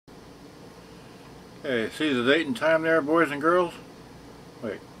Okay, see the date and time there, boys and girls?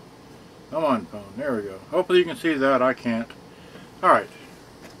 Wait, come on phone, there we go. Hopefully you can see that, I can't. Alright,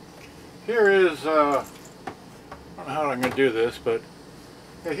 here is, I don't know how I'm going to do this, but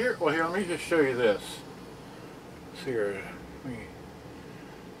here, let me just show you this. Let's see here, let me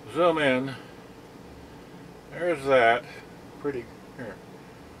zoom in. There's that, pretty,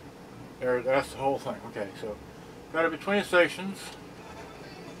 that's the whole thing. Okay, so, got it between stations.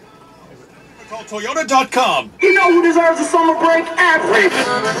 Call Toyota.com. You know who deserves a summer break? Average.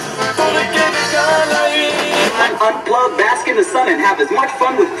 Unplug, bask in the sun, and have as much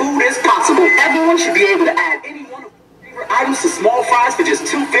fun with food as possible. Everyone should be able to add any one of their favorite items to small fries for just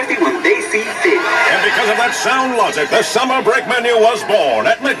 $2.50 when they see fit. And because of that sound logic, the summer break menu was born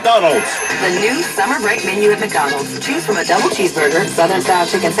at McDonald's. The new summer break menu at McDonald's. Choose from a double cheeseburger, southern style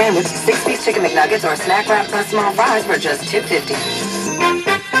chicken sandwich, 6-piece chicken McNuggets, or snack wrap plus small fries for just $2.50.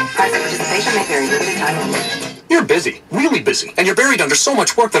 Price and participation may vary, limited time only. You're busy, really busy, and you're buried under so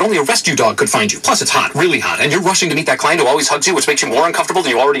much work that only a rescue dog could find you. Plus, it's hot, really hot, and you're rushing to meet that client who always hugs you, which makes you more uncomfortable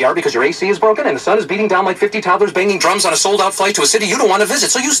than you already are because your AC is broken and the sun is beating down like 50 toddlers banging drums on a sold-out flight to a city you don't want to visit.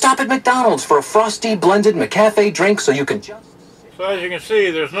 So you stop at McDonald's for a frosty, blended McCafe drink so you can just... So as you can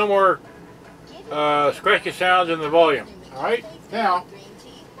see, there's no more scratchy sounds in the volume. Alright, now,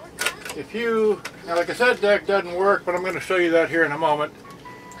 if you... Now, like I said, deck doesn't work, but I'm going to show you that here in a moment.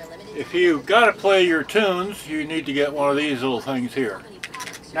 If you've got to play your tunes, you need to get one of these little things here.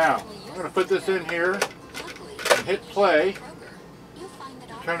 Now, I'm going to put this in here and hit play.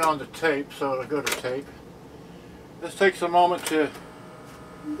 Turn on the tape, so it'll go to tape. This takes a moment to...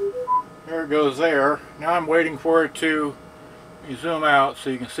 There it goes there. Now I'm waiting for it to zoom out so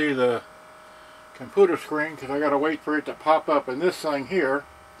you can see the computer screen, because I got to wait for it to pop up in this thing here.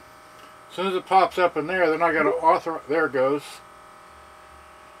 As soon as it pops up in there, then I got to author... There it goes.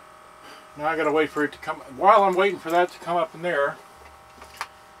 Now I gotta wait for it to come. While I'm waiting for that to come up in there,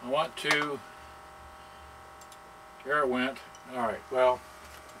 I want to... There it went. Alright, well,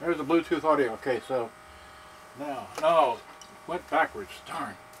 there's the Bluetooth audio. Okay, so now, no, it went backwards.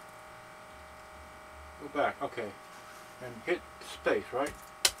 Darn. Go back. Okay. And hit space, right?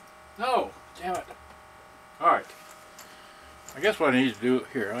 No! Damn it. Alright. I guess what I need to do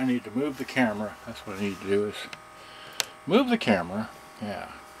here, I need to move the camera. That's what I need to do is move the camera. Yeah.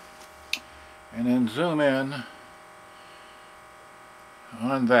 And then zoom in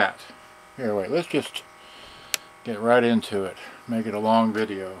on that. Here, wait, let's just get right into it. Make it a long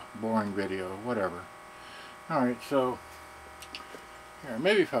video, boring video, whatever. Alright, so here,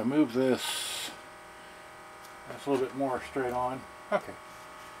 maybe if I move this, that's a little bit more straight on. Okay.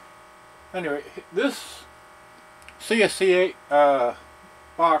 Anyway, this CSC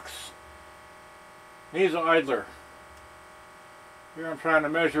box needs an idler. Here I'm trying to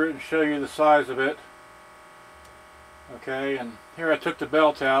measure it and show you the size of it. Okay, and here I took the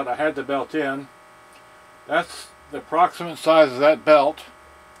belt out. I had the belt in. That's the approximate size of that belt.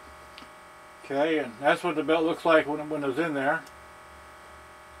 Okay, and that's what the belt looks like when it was in there.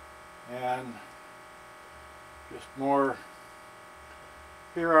 And just more.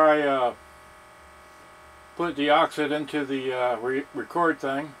 Here I put the oxide into the record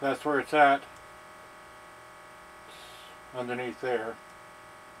thing. That's where it's at. Underneath there.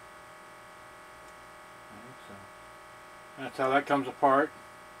 Okay, so that's how that comes apart.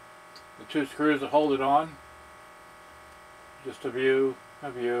 The two screws that hold it on. Just a view,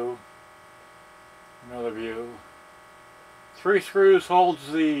 another view. 3 screws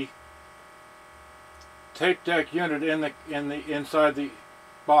holds the tape deck unit inside the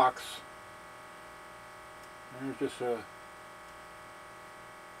box. There's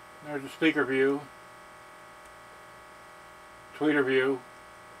a speaker view. Tweeter view,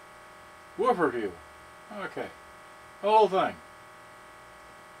 woofer view. Okay, the whole thing.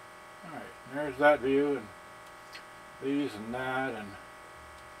 Alright, there's that view, and these and that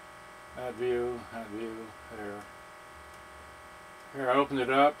view, there. Here I opened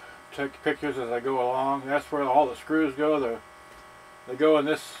it up, take pictures as I go along. That's where all the screws go. They go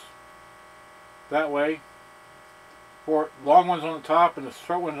in that way. 4 long ones on the top and the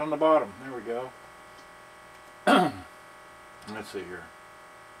short ones on the bottom. There we go. Let's see here.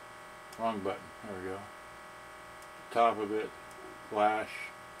 Wrong button. There we go. Top of it. Flash.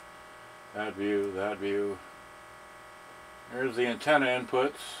 That view. That view. There's the antenna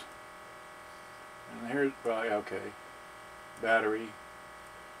inputs. And here's, okay. Battery.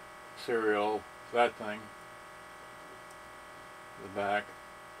 Serial. That thing. The back.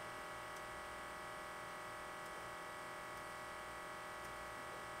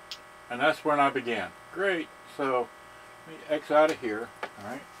 And that's when I began. Great. So let me X out of here.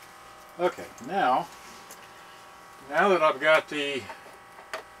 Alright. Okay, now that I've got the,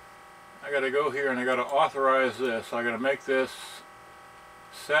 I gotta go here and I gotta authorize this. I gotta make this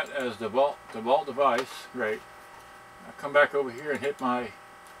set as default device. Great. I'll come back over here and hit my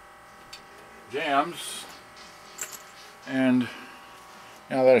jams, and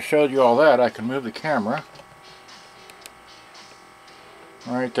now that I showed you all that, I can move the camera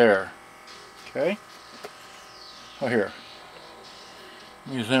right there. Okay. Oh, here.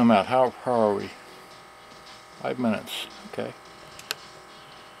 Let me zoom out. How are we? 5 minutes. Okay.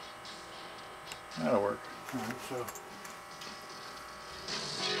 That'll work. All right, so.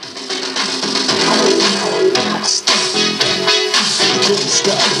 Don't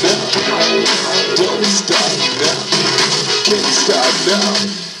stop now. Don't stop now. Can't stop now.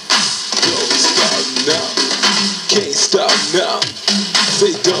 Don't stop now. Can't stop now.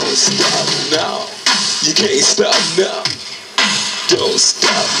 Say don't stop now. You can't stop now. Don't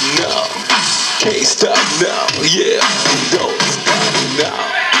stop now. Can't stop now. Yeah. Don't stop now.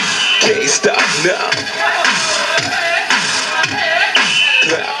 Can't stop now.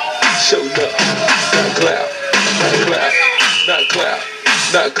 Clap. Show up. Not clap. Not clap. Not clap.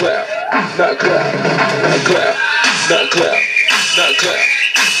 Not clap. Not clap. Not clap. Not clap. Not clap.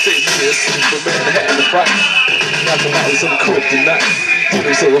 Say this, Superman had to fight. Knock him out some kryptonite. Hit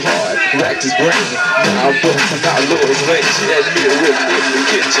him so hard, racked his brain. Now I'm busting out Lois Lane. She had mirrors in the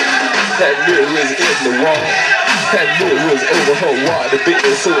kitchen, had mirrors in the wall, had mirrors over her water bed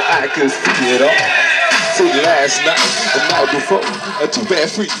so I could see it all. So last night, the night before, a two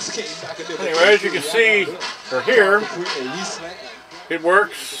bad freaks came knocking at the door. Anyway, as you can see, or hear, it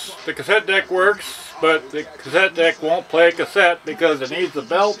works. The cassette deck works, but the cassette deck won't play a cassette because it needs a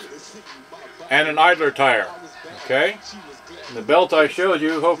belt and an idler tire. Okay? And the belt I showed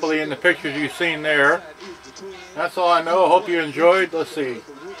you, hopefully in the pictures you've seen there. That's all I know. I hope you enjoyed. Let's see.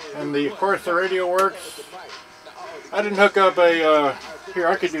 And of course the radio works. I didn't hook up a, here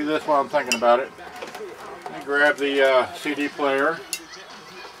I could do this while I'm thinking about it. Let me grab the CD player.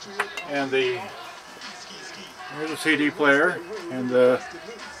 And here's a CD player and the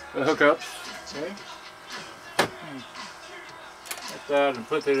hookups. Okay. Get that and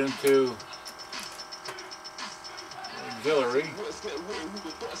put it into auxiliary. Alright,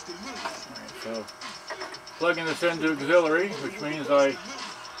 so plugging this into auxiliary, which means I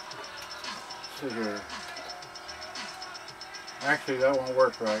sit here. Actually, that won't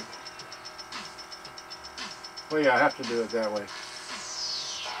work right. Well, yeah, I have to do it that way.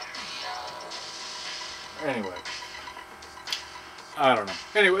 Anyway, I don't know.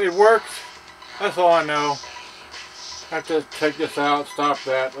 Anyway, it works. That's all I know. I have to take this out, stop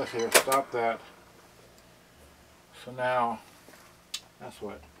that. Let's hear, stop that. So now, that's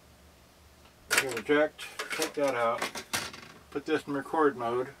what. Okay, reject, take that out, put this in record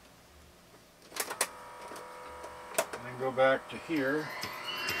mode, and then go back to here.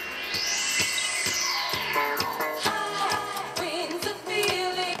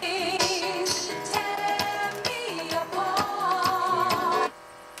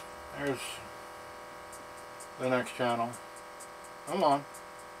 There's the next channel. Come on.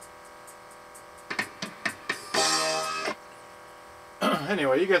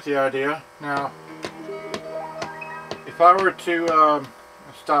 Anyway, you get the idea. Now, if I were to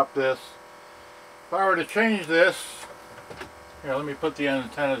stop this, if I were to change this, here, let me put the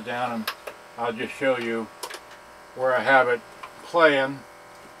antennas down and I'll just show you where I have it playing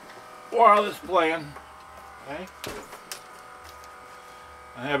while it's playing. Okay.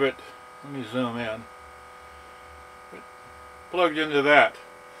 I have it, let me zoom in, plugged into that.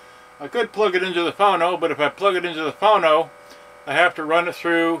 I could plug it into the phono, but if I plug it into the phono, I have to run it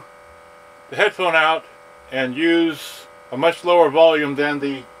through the headphone out and use a much lower volume than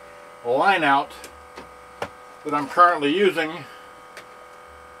the line out that I'm currently using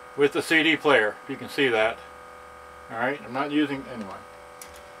with the CD player. If you can see that. Alright, I'm not using, anyway.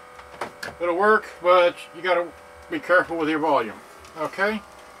 It'll work, but you gotta be careful with your volume. Okay?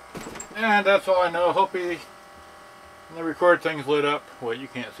 And that's all I know. Hope the record thing's lit up. Well, you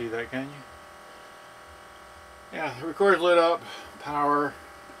can't see that, can you? Yeah, the record's lit up. Power.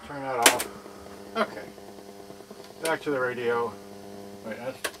 Turn that off. Okay. Back to the radio. Wait,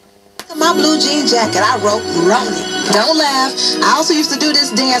 that's... My blue jean jacket, I wrote Ronnie. Don't laugh. I also used to do this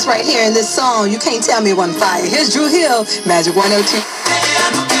dance right here in this song. You can't tell me it wasn't fire. Here's Drew Hill, Magic 102.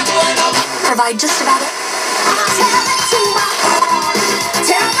 Provide just about it.